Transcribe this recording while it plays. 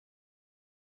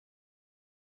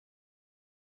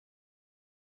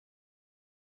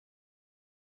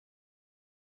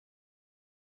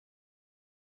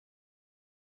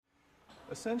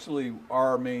Essentially,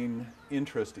 our main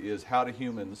interest is how do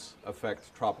humans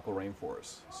affect tropical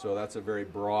rainforests. So that's a very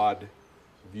broad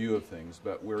view of things,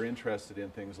 but we're interested in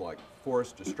things like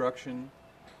forest destruction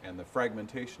and the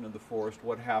fragmentation of the forest.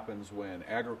 What happens when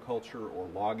agriculture or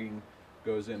logging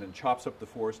goes in and chops up the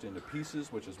forest into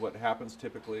pieces, which is what happens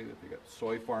typically. If you got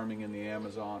soy farming in the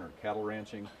Amazon or cattle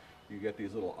ranching, you get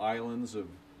these little islands of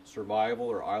survival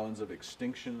or islands of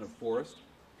extinction of forest.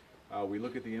 We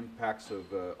look at the impacts of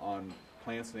on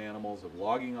plants and animals of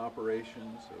logging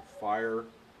operations, of fire.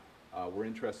 We're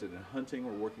interested in hunting.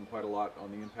 We're working quite a lot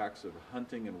on the impacts of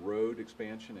hunting and road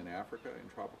expansion in Africa, in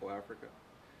tropical Africa.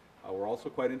 We're also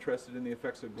quite interested in the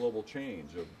effects of global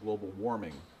change, of global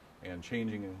warming, and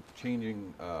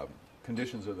changing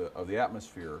conditions of the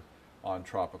atmosphere on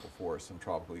tropical forests and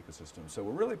tropical ecosystems. So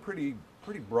we're really pretty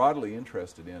broadly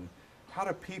interested in how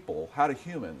do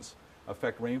humans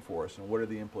affect rainforests, and what are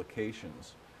the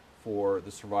implications for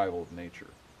the survival of nature.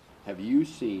 Have you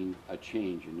seen a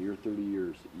change in your 30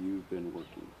 years that you've been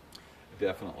working?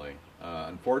 Definitely.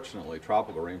 Unfortunately,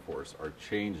 tropical rainforests are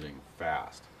changing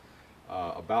fast.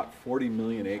 About 40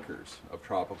 million acres of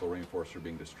tropical rainforests are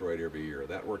being destroyed every year.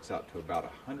 That works out to about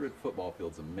 100 football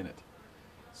fields a minute.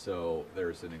 So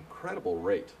there's an incredible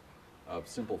rate of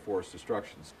simple forest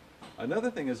destructions. Another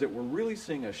thing is that we're really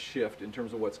seeing a shift in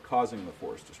terms of what's causing the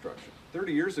forest destruction.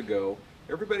 30 years ago,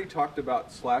 everybody talked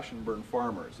about slash and burn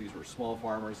farmers. These were small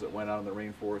farmers that went out in the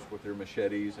rainforest with their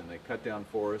machetes and they cut down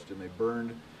forest and they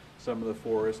burned some of the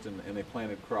forest and they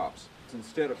planted crops.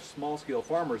 Instead of small-scale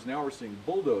farmers, now we're seeing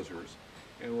bulldozers,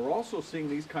 and we're also seeing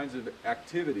these kinds of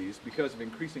activities because of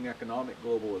increasing economic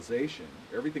globalization.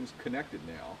 Everything's connected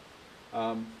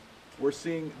now. We're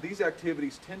seeing these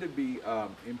activities tend to be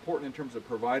important in terms of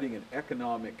providing an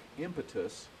economic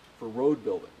impetus for road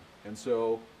building. And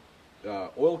so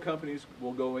oil companies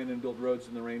will go in and build roads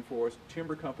in the rainforest,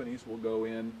 timber companies will go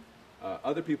in,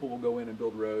 other people will go in and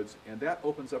build roads, and that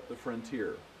opens up the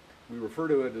frontier. We refer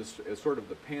to it as sort of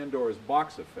the Pandora's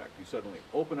box effect. You suddenly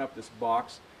open up this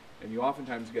box and you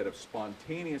oftentimes get a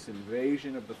spontaneous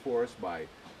invasion of the forest by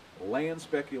land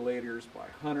speculators, by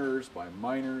hunters, by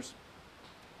miners,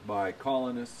 by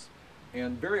colonists,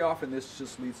 and very often this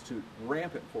just leads to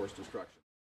rampant forest destruction.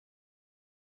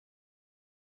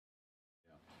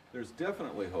 There's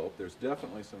definitely hope. There's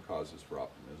definitely some causes for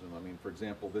optimism. I mean, for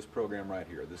example, this program right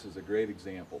here, this is a great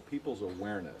example. People's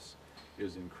awareness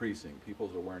is increasing.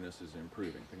 People's awareness is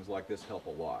improving. Things like this help a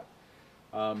lot.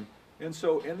 And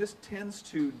this tends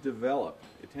to develop.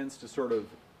 It tends to sort of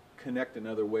connect in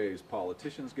other ways.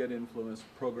 Politicians get influenced,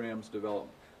 programs develop.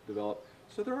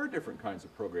 So there are different kinds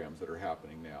of programs that are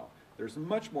happening now. There's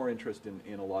much more interest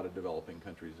in a lot of developing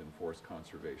countries in forest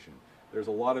conservation. There's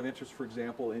a lot of interest, for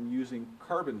example, in using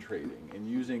carbon trading and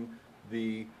using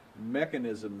the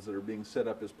mechanisms that are being set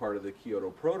up as part of the Kyoto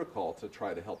Protocol to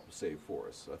try to help save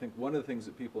forests. I think one of the things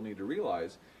that people need to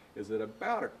realize is that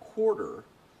about a quarter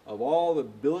of all the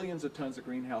billions of tons of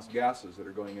greenhouse gases that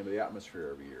are going into the atmosphere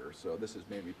every year, so this is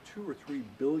maybe 2 or 3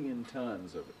 billion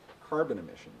tons of carbon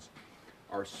emissions,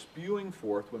 are spewing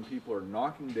forth when people are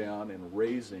knocking down and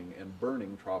razing and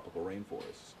burning tropical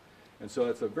rainforests. And so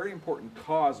that's a very important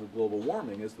cause of global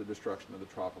warming, is the destruction of the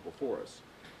tropical forests.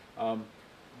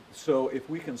 So if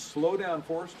we can slow down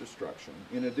forest destruction,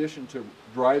 in addition to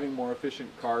driving more efficient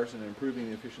cars and improving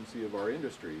the efficiency of our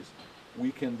industries,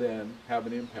 we can then have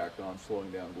an impact on slowing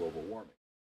down global warming.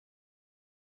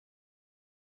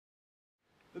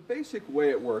 The basic way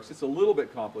it works, it's a little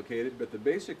bit complicated, but the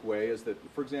basic way is that,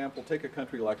 for example, take a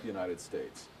country like the United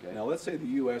States. Okay. Now let's say the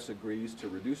U.S. agrees to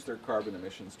reduce their carbon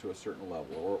emissions to a certain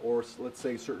level, or let's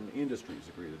say certain industries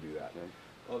agree to do that. Okay.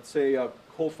 Let's say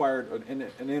coal-fired, an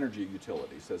energy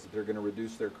utility says that they're going to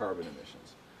reduce their carbon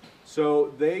emissions.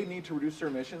 So they need to reduce their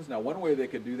emissions. Now one way they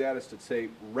could do that is to, say,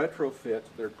 retrofit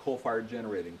their coal-fired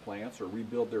generating plants, or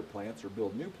rebuild their plants, or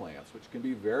build new plants, which can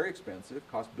be very expensive,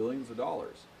 cost billions of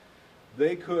dollars.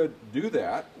 They could do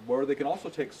that, or they can also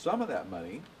take some of that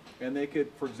money and they could,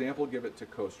 for example, give it to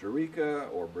Costa Rica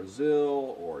or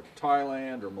Brazil or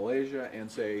Thailand or Malaysia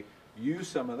and say, use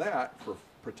some of that for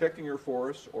protecting your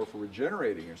forests or for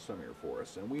regenerating some of your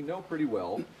forests. And we know pretty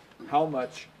well how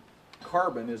much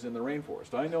carbon is in the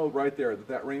rainforest. I know right there that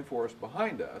that rainforest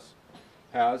behind us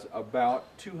has about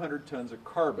 200 tons of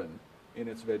carbon in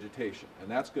its vegetation.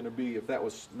 And that's going to be, if that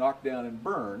was knocked down and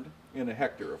burned, in a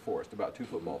hectare of forest, about 2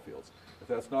 football fields. If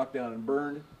that's knocked down and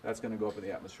burned, that's going to go up in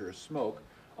the atmosphere as smoke.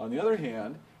 On the other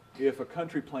hand, if a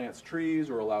country plants trees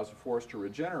or allows a forest to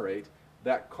regenerate,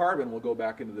 that carbon will go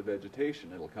back into the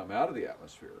vegetation. It'll come out of the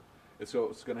atmosphere. And so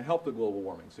it's going to help the global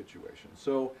warming situation.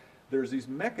 So there's these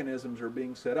mechanisms are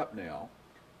being set up now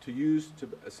to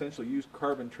essentially use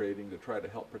carbon trading to try to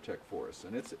help protect forests,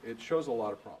 and it shows a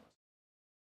lot of promise.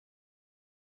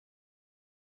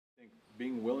 I think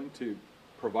being willing to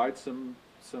provide some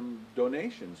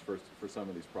donations for some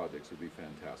of these projects would be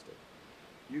fantastic.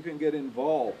 You can get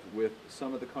involved with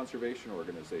some of the conservation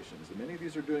organizations, and many of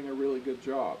these are doing a really good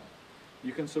job.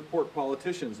 You can support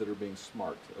politicians that are being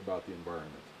smart about the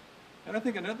environment. And I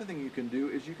think another thing you can do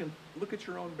is you can look at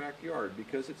your own backyard,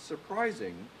 because it's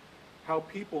surprising how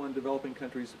people in developing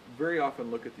countries very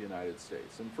often look at the United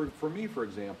States. And for me, for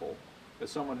example, as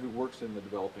someone who works in the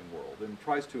developing world and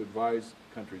tries to advise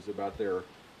countries about their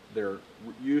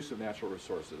use of natural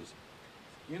resources,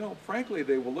 you know, frankly,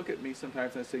 they will look at me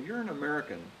sometimes and say, you're an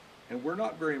American, and we're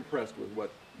not very impressed with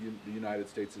what the United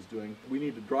States is doing. We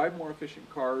need to drive more efficient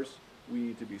cars. We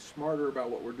need to be smarter about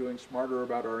what we're doing, smarter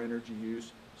about our energy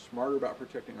use, smarter about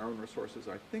protecting our own resources.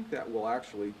 I think that will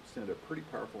actually send a pretty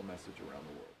powerful message around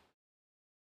the world.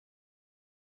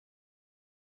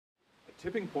 A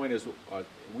tipping point is,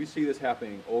 we see this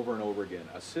happening over and over again.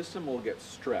 A system will get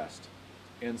stressed,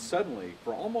 and suddenly,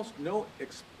 for almost no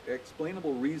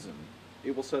explainable reason,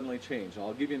 it will suddenly change. And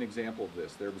I'll give you an example of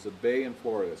this. There was a bay in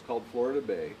Florida. It's called Florida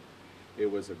Bay. It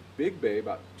was a big bay,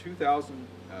 about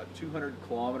 2,200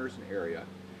 kilometers in area.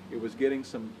 It was getting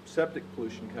some septic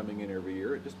pollution coming in every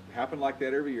year. It just happened like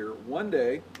that every year. One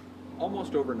day,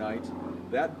 almost overnight,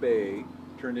 that bay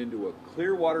turned into a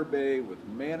clear water bay with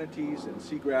manatees and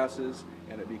seagrasses,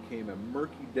 and it became a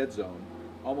murky dead zone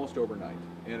almost overnight.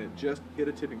 And it just hit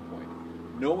a tipping point.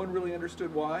 No one really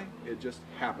understood why. It just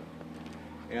happened.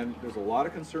 And there's a lot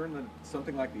of concern that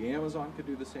something like the Amazon could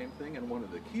do the same thing, and one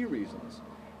of the key reasons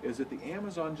is that the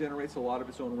Amazon generates a lot of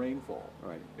its own rainfall.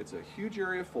 Right. It's a huge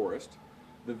area of forest.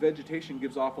 The vegetation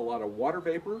gives off a lot of water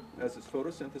vapor as it's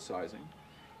photosynthesizing,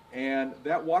 and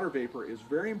that water vapor is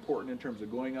very important in terms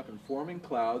of going up and forming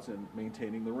clouds and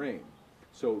maintaining the rain.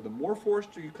 So the more forest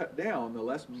you cut down, the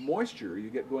less moisture you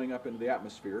get going up into the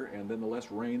atmosphere, and then the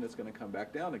less rain that's going to come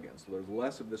back down again. So there's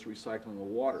less of this recycling of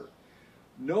water.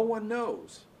 No one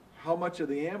knows how much of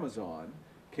the Amazon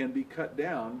can be cut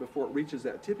down before it reaches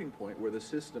that tipping point where the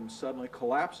system suddenly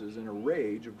collapses in a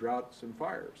rage of droughts and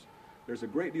fires. There's a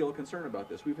great deal of concern about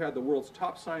this. We've had the world's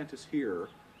top scientists here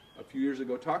a few years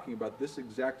ago talking about this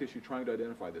exact issue, trying to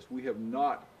identify this. We have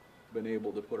not been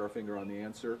able to put our finger on the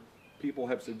answer. People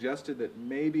have suggested that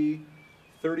maybe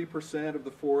 30% of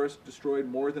the forest destroyed,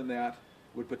 more than that,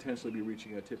 would potentially be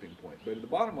reaching a tipping point. But the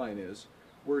bottom line is,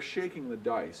 we're shaking the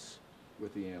dice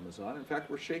with the Amazon. In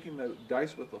fact, we're shaking the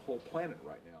dice with the whole planet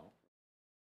right now.